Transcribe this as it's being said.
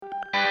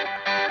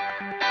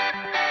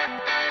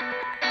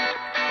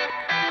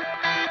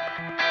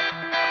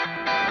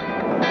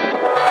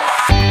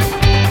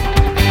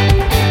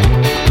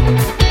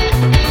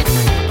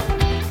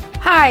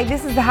Hi,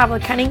 this is the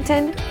Havilah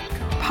Cunnington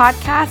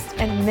podcast,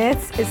 and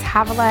this is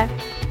Havilah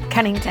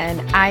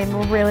Cunnington.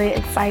 I'm really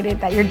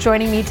excited that you're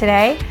joining me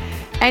today,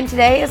 and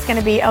today is going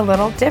to be a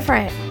little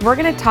different. We're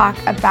going to talk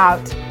about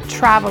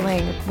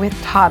traveling with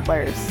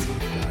toddlers.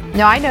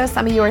 Now, I know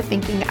some of you are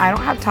thinking, I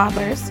don't have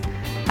toddlers,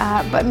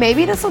 but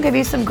maybe this will give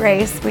you some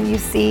grace when you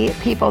see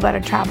people that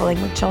are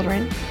traveling with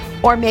children,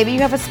 or maybe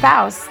you have a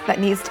spouse that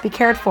needs to be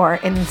cared for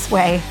in this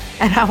way,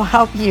 and I will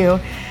help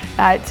you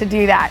to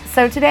do that.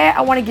 So today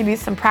I want to give you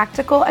some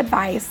practical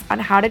advice on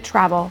how to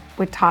travel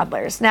with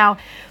toddlers. Now,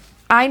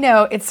 I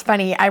know it's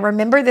funny. I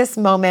remember this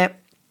moment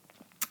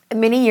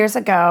many years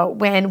ago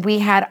when we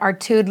had our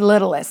two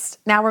littlest.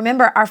 Now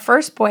remember, our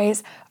first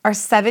boys are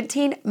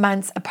 17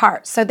 months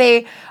apart. So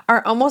they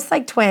are almost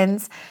like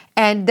twins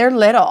and they're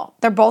little.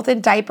 They're both in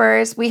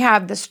diapers. We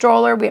have the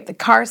stroller, we have the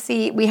car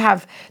seat, we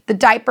have the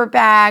diaper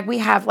bag, we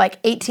have like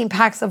 18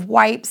 packs of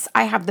wipes.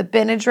 I have the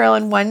Benadryl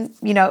in one,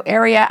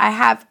 area.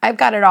 I've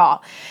got it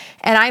all.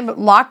 And I'm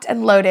locked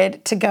and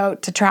loaded to go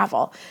to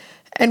travel.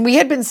 And we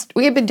had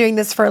been doing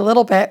this for a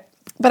little bit.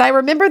 But I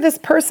remember this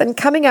person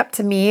coming up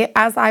to me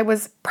as I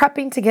was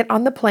prepping to get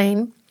on the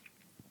plane,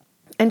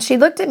 and she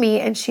looked at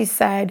me and she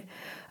said,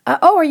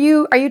 "Oh, are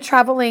you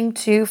traveling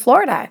to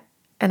Florida?"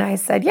 And I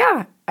said,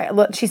 "Yeah."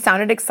 She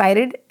sounded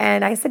excited,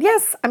 and I said,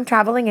 "Yes, I'm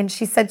traveling." And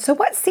she said, "So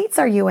what seats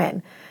are you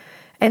in?"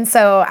 And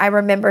so I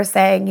remember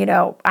saying,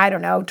 I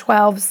don't know,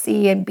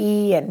 12C and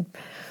B,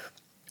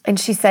 and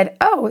she said,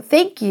 "Oh,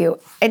 thank you."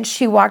 And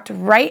she walked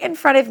right in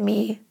front of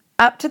me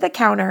up to the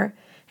counter.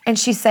 And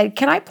she said,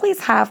 "Can I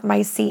please have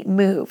my seat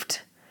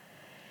moved?"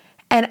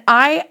 And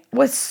I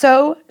was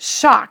so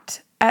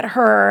shocked at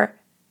her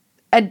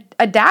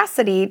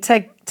audacity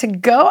to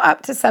go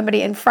up to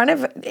somebody in front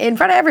of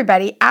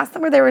everybody, ask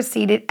them where they were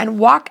seated, and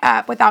walk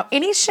up without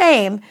any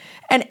shame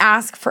and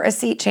ask for a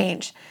seat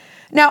change.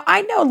 Now,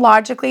 I know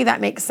logically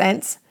that makes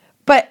sense,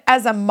 but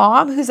as a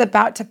mom who's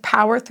about to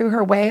power through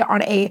her way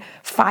on a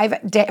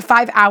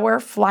 5-hour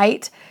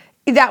flight,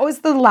 that was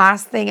the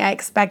last thing I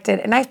expected.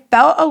 And I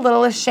felt a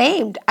little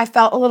ashamed. I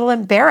felt a little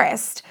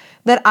embarrassed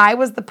that I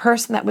was the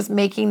person that was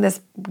making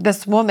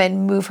this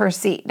woman move her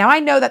seat. Now,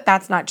 I know that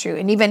that's not true.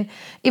 And even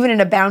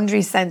in a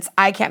boundary sense,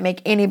 I can't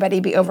make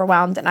anybody be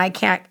overwhelmed, and I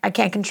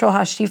can't control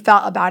how she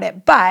felt about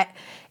it. But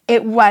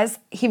it was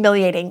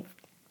humiliating.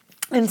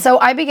 And so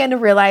I began to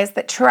realize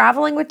that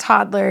traveling with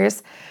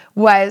toddlers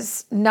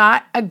was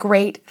not a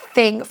great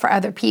thing for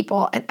other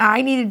people. And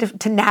I needed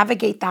to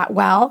navigate that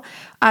well,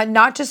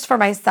 not just for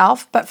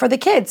myself, but for the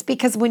kids.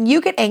 Because when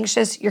you get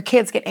anxious, your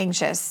kids get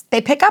anxious. They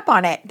pick up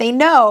on it. They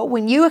know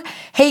when you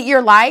hate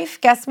your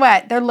life, guess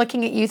what? They're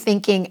looking at you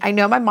thinking, I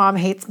know my mom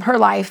hates her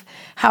life.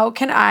 How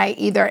can I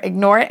either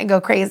ignore it and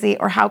go crazy,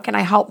 or how can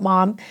I help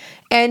mom?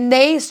 And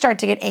they start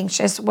to get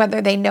anxious,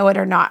 whether they know it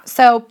or not.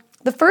 So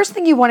the first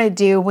thing you want to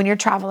do when you're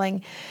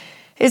traveling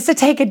is to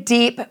take a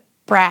deep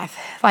breath,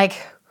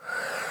 like,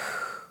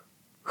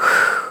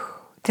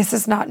 this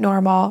is not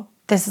normal.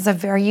 This is a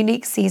very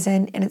unique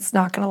season, and it's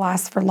not going to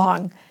last for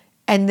long.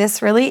 And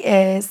this really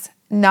is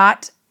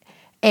not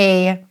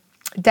a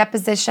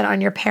deposition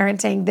on your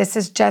parenting. This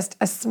is just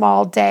a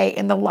small day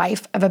in the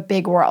life of a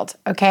big world,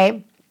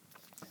 okay?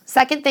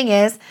 Second thing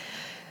is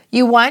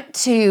you want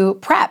to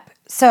prep.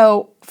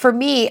 So for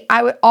me,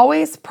 I would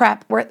always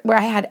prep where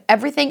I had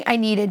everything I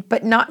needed,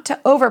 but not to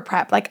over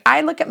prep. Like,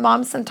 I look at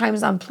moms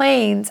sometimes on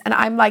planes and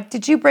I'm like,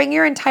 did you bring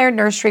your entire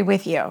nursery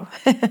with you?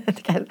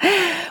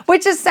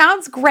 Which just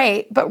sounds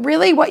great, but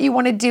really what you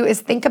want to do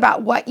is think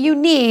about what you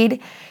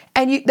need,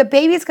 and the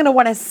baby's going to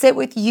want to sit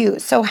with you.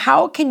 So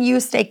how can you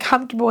stay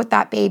comfortable with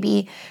that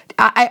baby?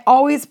 I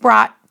always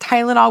brought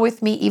Tylenol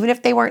with me, even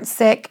if they weren't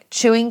sick,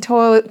 chewing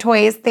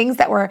toys, things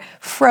that were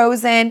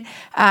frozen.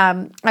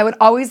 I would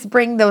always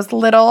bring those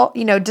little,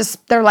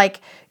 they're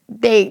like,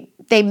 they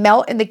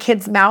melt in the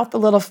kid's mouth, the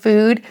little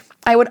food.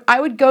 I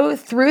would go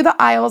through the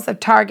aisles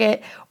of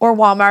Target or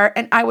Walmart,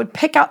 and I would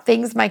pick out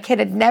things my kid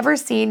had never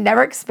seen,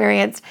 never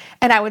experienced,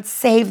 and I would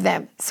save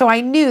them. So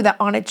I knew that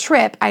on a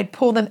trip, I'd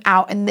pull them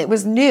out, and it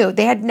was new.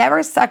 They had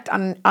never sucked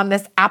on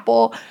this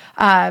apple,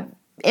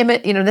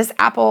 this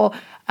apple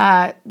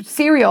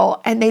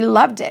cereal, and they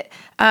loved it.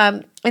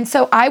 And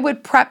so I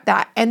would prep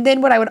that. And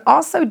then what I would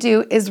also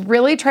do is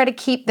really try to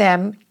keep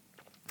them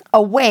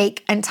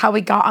awake until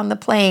we got on the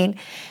plane.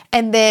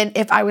 And then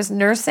if I was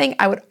nursing,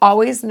 I would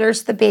always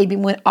nurse the baby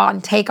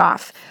on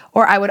takeoff,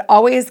 or I would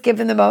always give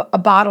them a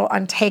bottle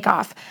on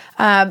takeoff.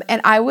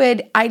 And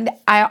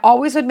I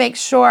always would make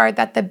sure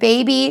that the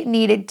baby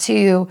needed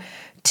to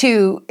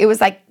it was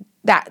like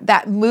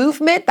that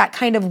movement, that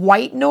kind of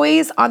white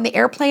noise on the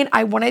airplane,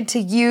 I wanted to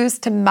use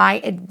to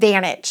my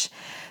advantage.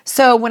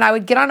 So when I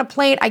would get on a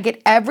plane, I'd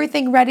get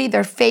everything ready,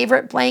 their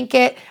favorite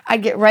blanket,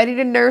 I'd get ready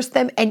to nurse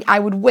them, and I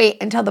would wait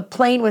until the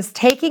plane was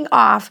taking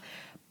off,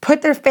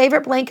 put their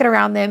favorite blanket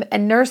around them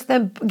and nurse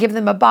them, give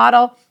them a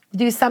bottle,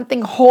 do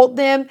something, hold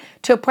them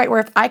to a point where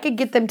if I could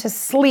get them to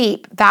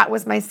sleep, that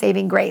was my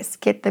saving grace.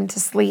 Get them to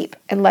sleep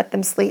and let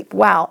them sleep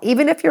well.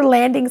 Even if you're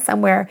landing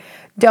somewhere,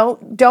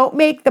 don't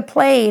make the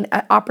plane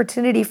an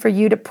opportunity for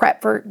you to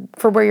prep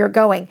for where you're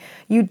going.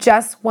 You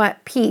just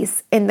want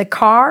peace in the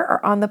car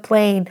or on the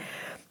plane.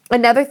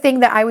 Another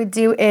thing that I would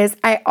do is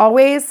I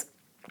always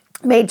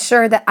made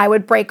sure that I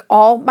would break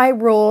all my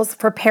rules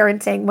for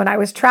parenting when I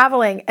was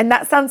traveling. And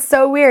that sounds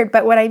so weird,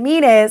 but what I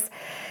mean is,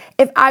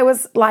 if I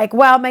was like,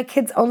 well, my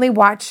kids only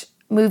watch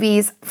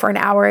movies for an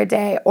hour a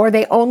day, or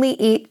they only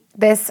eat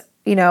this,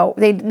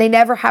 they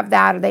never have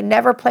that, or they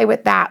never play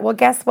with that. Well,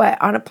 guess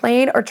what? On a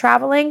plane or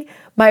traveling,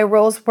 my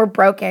rules were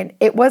broken.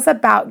 It was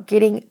about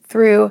getting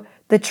through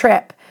the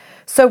trip.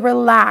 So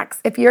relax.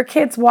 If your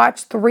kids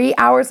watch 3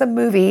 hours of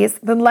movies,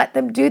 then let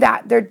them do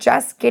that. They're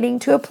just getting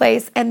to a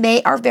place and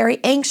they are very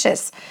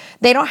anxious.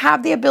 They don't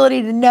have the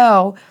ability to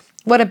know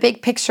what a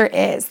big picture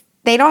is.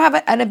 They don't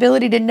have an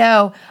ability to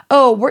know,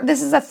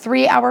 this is a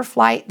 3-hour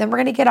flight, then we're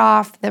going to get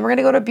off, then we're going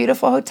to go to a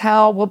beautiful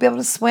hotel, we'll be able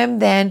to swim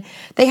then.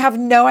 They have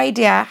no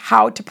idea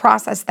how to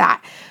process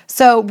that.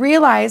 So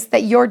realize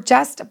that you're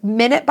just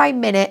minute by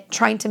minute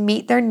trying to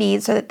meet their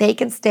needs so that they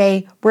can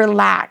stay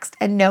relaxed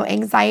and no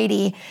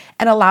anxiety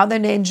and allow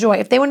them to enjoy.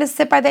 If they want to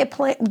sit by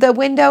the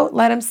window,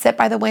 let them sit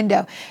by the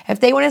window. If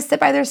they want to sit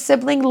by their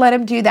sibling, let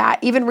them do that.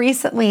 Even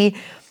recently,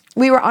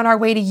 we were on our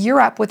way to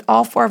Europe with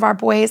all 4 of our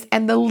boys,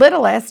 and the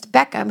littlest,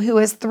 Beckham, who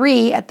is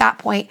 3 at that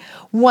point,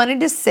 wanted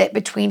to sit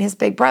between his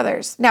big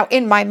brothers. Now,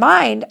 in my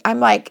mind,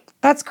 I'm like,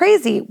 that's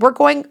crazy. We're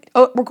going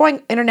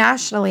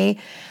internationally,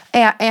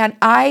 and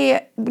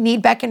I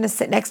need Beckham to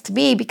sit next to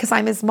me because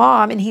I'm his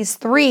mom and he's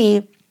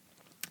 3.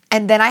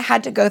 And then I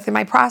had to go through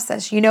my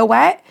process. You know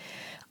what?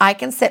 I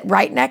can sit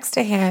right next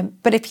to him,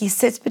 but if he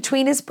sits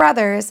between his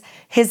brothers,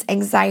 his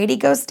anxiety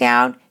goes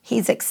down,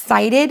 he's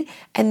excited,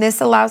 and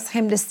this allows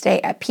him to stay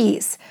at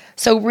peace.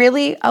 So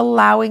really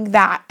allowing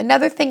that.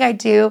 Another thing I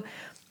do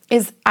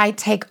is I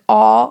take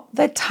all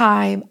the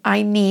time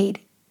I need.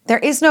 There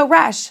is no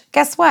rush.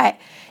 Guess what?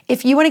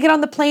 If you want to get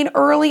on the plane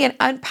early and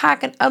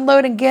unpack and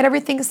unload and get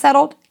everything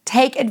settled,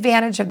 take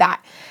advantage of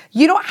that.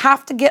 You don't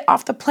have to get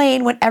off the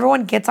plane when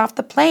everyone gets off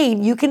the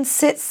plane. You can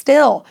sit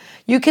still.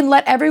 You can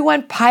let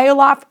everyone pile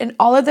off in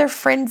all of their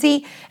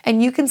frenzy,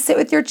 and you can sit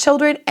with your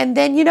children, and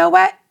then you know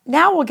what?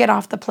 Now we'll get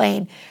off the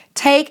plane.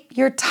 Take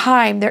your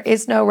time. There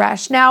is no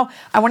rush. Now,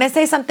 I want to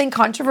say something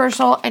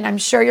controversial, and I'm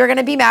sure you're going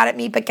to be mad at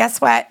me, but guess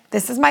what?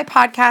 This is my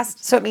podcast,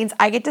 so it means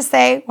I get to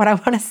say what I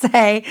want to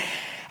say,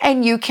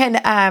 and you can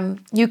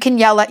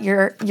yell at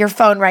your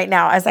phone right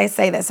now as I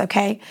say this,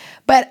 okay?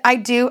 But I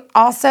do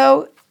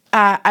also,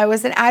 I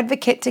was an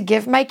advocate to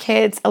give my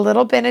kids a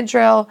little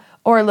Benadryl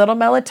or a little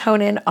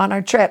melatonin on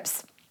our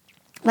trips.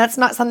 That's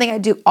not something I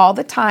do all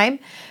the time,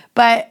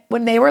 but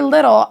when they were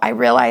little, I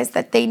realized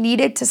that they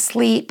needed to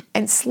sleep,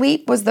 and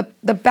sleep was the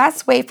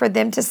best way for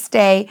them to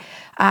stay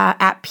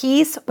at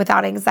peace,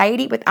 without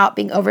anxiety, without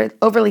being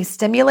overly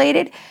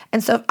stimulated.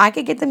 And so if I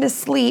could get them to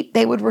sleep,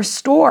 they would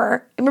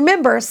restore. And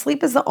remember,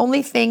 sleep is the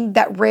only thing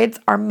that rids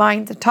our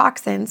minds of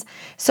toxins.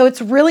 So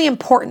it's really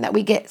important that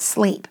we get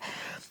sleep.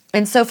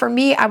 And so for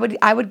me, I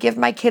would give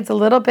my kids a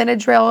little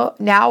Benadryl.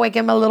 Now I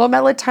give them a little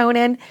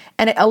melatonin,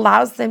 and it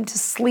allows them to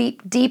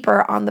sleep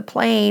deeper on the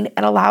plane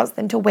and allows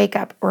them to wake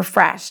up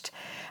refreshed.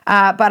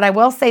 But I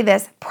will say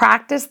this,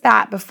 practice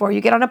that before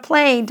you get on a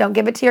plane. Don't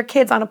give it to your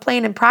kids on a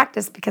plane and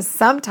practice, because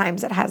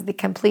sometimes it has the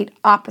complete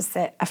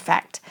opposite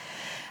effect.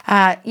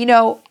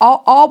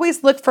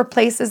 Always look for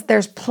places.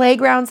 There's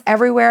playgrounds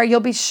everywhere. You'll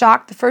be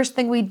shocked. The first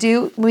thing we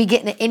do when we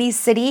get into any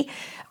city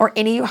or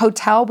any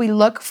hotel, we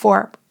look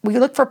for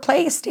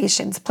play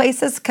stations,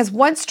 places, because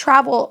once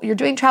you're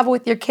doing travel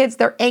with your kids,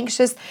 they're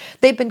anxious.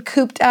 They've been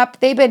cooped up.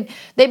 They've been,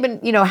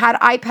 had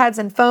iPads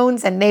and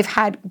phones, and they've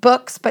had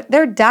books, but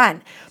they're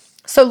done.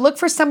 So look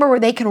for somewhere where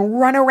they can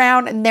run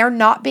around and they're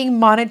not being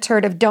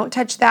monitored of don't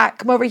touch that,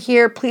 come over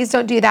here, please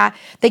don't do that.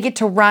 They get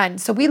to run.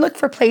 So we look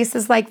for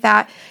places like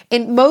that.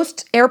 In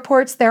most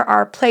airports, there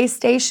are play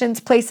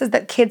stations, places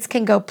that kids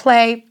can go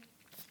play.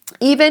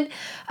 Even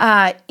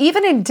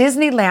in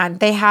Disneyland,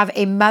 they have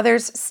a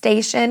mother's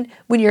station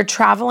when you're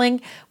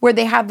traveling where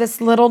they have this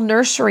little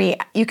nursery.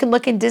 You can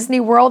look in Disney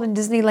World and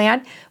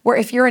Disneyland where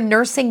if you're a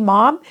nursing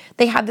mom,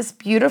 they have this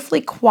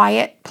beautifully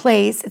quiet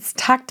place. It's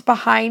tucked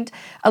behind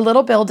a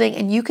little building,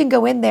 and you can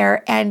go in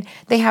there and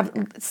they have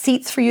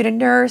seats for you to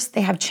nurse.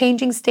 They have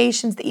changing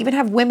stations. They even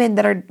have women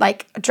that are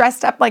like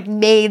dressed up like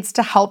maids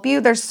to help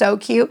you. They're so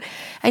cute.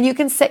 And you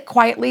can sit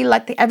quietly,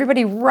 let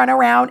everybody run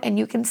around, and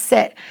you can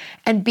sit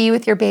and be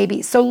with your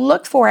baby. So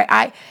look for it.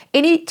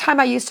 Anytime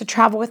I used to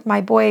travel with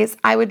my boys,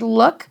 I would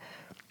look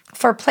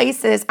for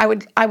places. I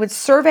would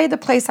survey the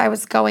place I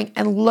was going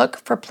and look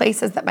for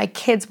places that my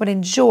kids would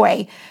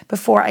enjoy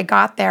before I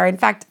got there. In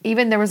fact,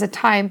 even there was a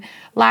time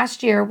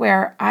last year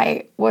where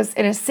I was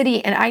in a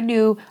city and I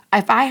knew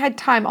if I had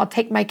time, I'll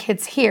take my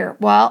kids here.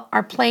 Well,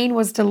 our plane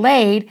was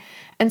delayed,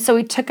 and so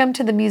we took them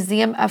to the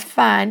Museum of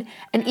Fun.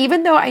 And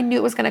even though I knew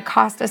it was going to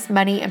cost us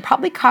money and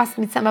probably cost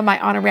me some of my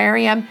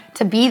honorarium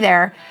to be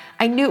there,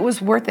 I knew it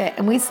was worth it.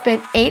 And we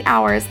spent 8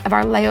 hours of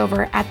our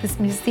layover at this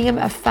museum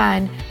of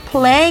fun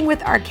playing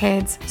with our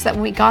kids so that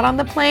when we got on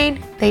the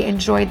plane, they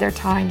enjoyed their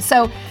time.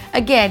 So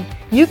again,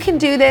 you can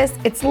do this.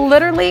 It's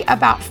literally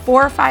about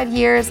 4 or 5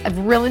 years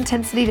of real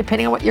intensity,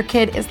 depending on what your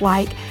kid is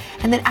like.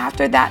 And then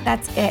after that,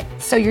 that's it.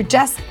 So you're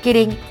just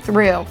getting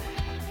through.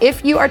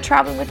 If you are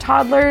traveling with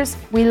toddlers,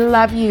 we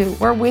love you.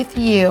 We're with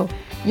you.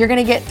 You're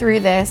gonna get through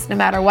this no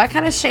matter what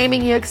kind of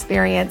shaming you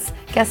experience.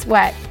 Guess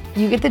what?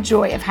 You get the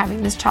joy of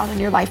having this child in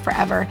your life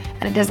forever,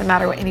 and it doesn't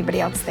matter what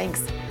anybody else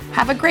thinks.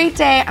 Have a great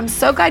day. I'm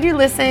so glad you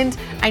listened.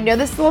 I know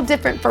this is a little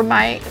different for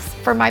my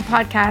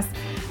podcast,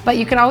 but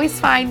you can always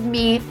find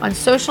me on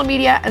social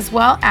media as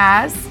well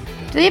as,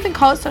 do they even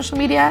call it social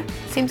media?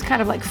 Seems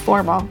kind of like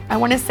formal. I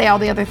want to say all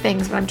the other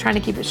things, but I'm trying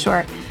to keep it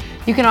short.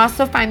 You can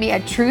also find me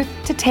at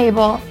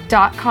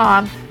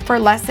truthtotable.com for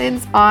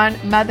lessons on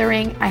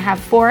mothering. I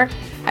have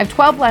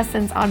 12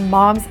 lessons on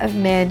moms of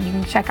men. You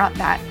can check out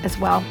that as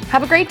well.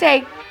 Have a great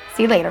day.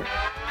 See you later.